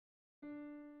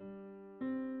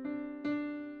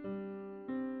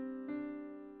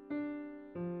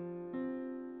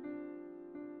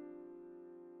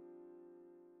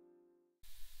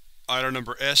Item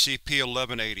number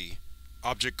SCP-1180.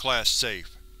 Object Class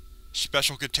Safe.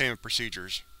 Special Containment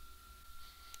Procedures.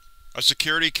 A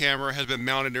security camera has been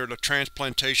mounted near the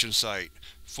transplantation site.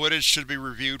 Footage should be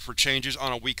reviewed for changes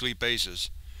on a weekly basis.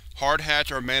 Hard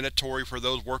hats are mandatory for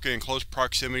those working in close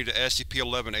proximity to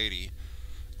SCP-1180.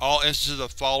 All instances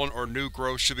of fallen or new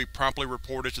growth should be promptly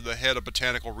reported to the Head of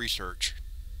Botanical Research.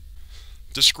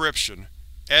 Description: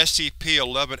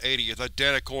 SCP-1180 is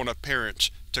identical in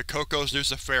appearance to Cocos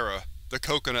nucifera, the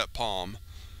coconut palm.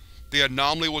 The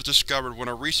anomaly was discovered when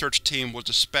a research team was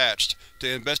dispatched to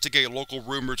investigate local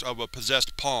rumors of a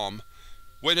possessed palm.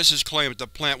 Witnesses claim that the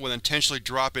plant would intentionally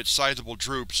drop its sizable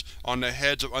drupes on the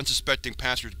heads of unsuspecting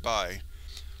passersby.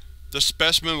 The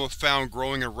specimen was found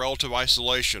growing in relative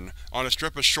isolation on a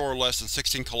strip of shore less than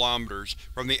 16 km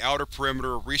from the outer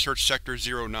perimeter of Research Sector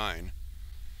 09.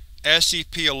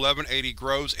 SCP-1180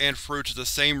 grows and fruits at the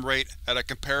same rate as a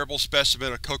comparable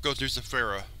specimen of Cocos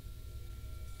nucifera.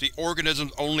 The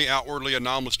organism's only outwardly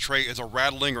anomalous trait is a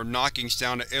rattling or knocking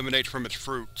sound that emanates from its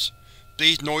fruits.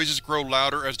 These noises grow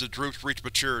louder as the drupes reach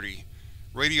maturity.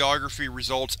 Radiography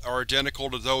results are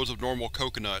identical to those of normal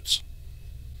coconuts.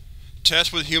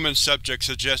 Tests with human subjects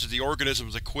suggest that the organism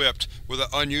is equipped with an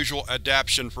unusual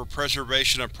adaptation for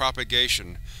preservation and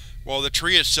propagation. While the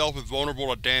tree itself is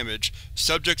vulnerable to damage,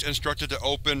 subjects instructed to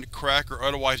open, crack, or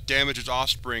otherwise damage its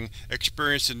offspring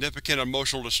experience significant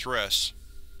emotional distress.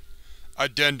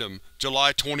 Addendum: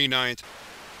 July 29th.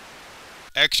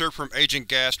 Excerpt from Agent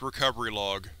Gast's recovery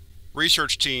log.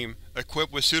 Research team,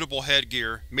 equipped with suitable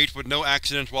headgear, meets with no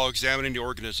accidents while examining the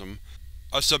organism.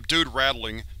 A subdued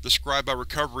rattling, described by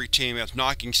recovery team as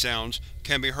knocking sounds,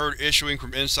 can be heard issuing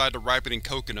from inside the ripening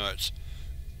coconuts.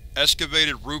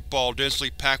 Excavated root ball densely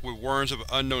packed with worms of an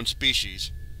unknown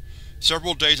species.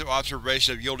 Several days of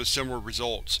observation have yielded similar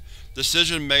results.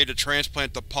 Decision made to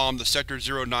transplant the palm to Sector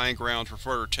 09 grounds for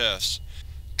further tests.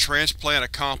 Transplant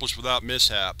accomplished without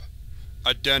mishap.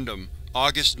 Addendum: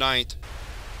 August 9th.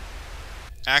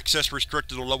 Access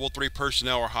restricted to Level 3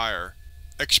 personnel or higher.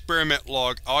 Experiment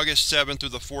log August 7th through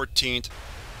the 14th.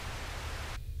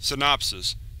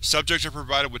 Synopsis: Subjects are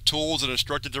provided with tools and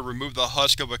instructed to remove the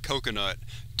husk of a coconut,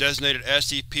 designated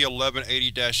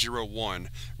SCP-1180-01,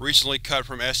 recently cut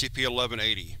from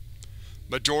SCP-1180.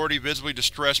 Majority visibly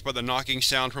distressed by the knocking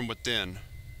sound from within.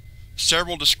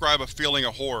 Several describe a feeling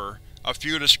of horror, a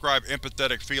few describe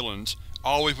empathetic feelings,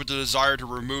 always with the desire to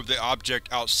remove the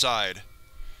object outside.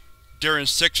 During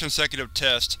 6 consecutive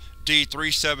tests,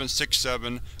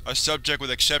 D-3767, a subject with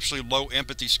exceptionally low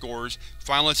empathy scores,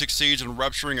 finally succeeds in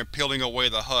rupturing and peeling away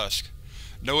the husk.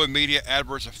 No immediate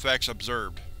adverse effects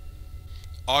observed.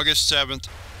 August 7th,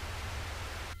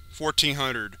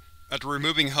 1400. After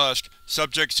removing husk,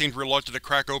 subject seems reluctant to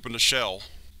crack open the shell.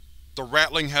 The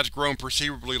rattling has grown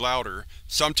perceivably louder,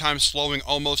 sometimes slowing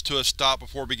almost to a stop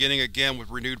before beginning again with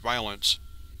renewed violence.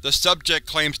 The subject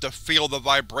claims to feel the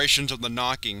vibrations of the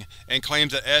knocking, and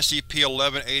claims that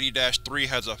SCP-1180-3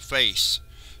 has a face.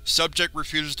 Subject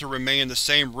refuses to remain in the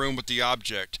same room with the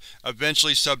object,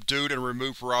 eventually subdued and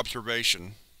removed for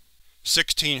observation.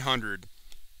 1600.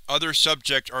 Other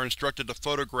subjects are instructed to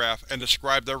photograph and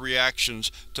describe their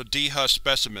reactions to dehusked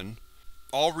specimen.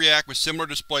 All react with similar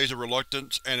displays of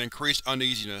reluctance and increased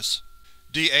uneasiness.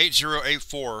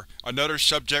 D-8084, another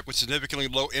subject with significantly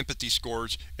low empathy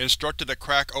scores, instructed to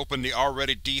crack open the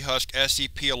already dehusked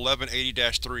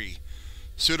SCP-1180-3.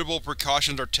 Suitable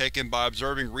precautions are taken by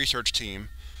observing research team.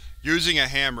 Using a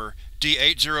hammer,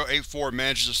 D-8084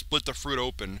 manages to split the fruit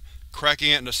open,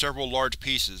 cracking it into several large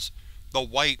pieces. The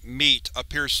white meat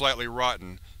appears slightly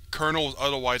rotten. Kernel is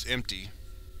otherwise empty.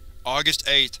 August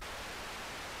 8th.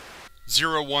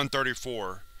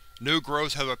 0134. New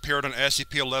growths have appeared on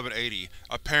SCP-1180,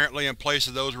 apparently in place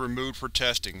of those removed for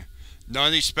testing. None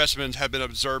of these specimens have been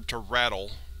observed to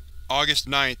rattle. August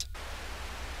 9th.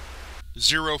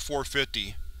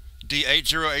 0450.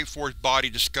 D-8084's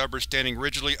body discovered standing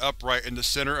rigidly upright in the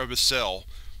center of his cell.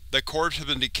 The corpse has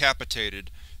been decapitated.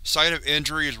 Site of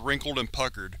injury is wrinkled and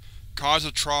puckered. Cause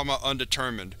of trauma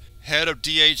undetermined. Head of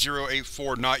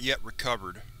D-8084 not yet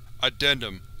recovered.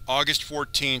 Addendum: August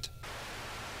 14th.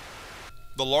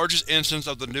 The largest instance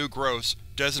of the new growths,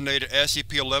 designated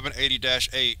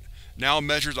SCP-1180-8, now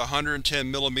measures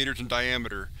 110 mm in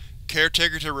diameter.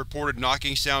 Caretakers have reported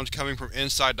knocking sounds coming from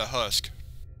inside the husk.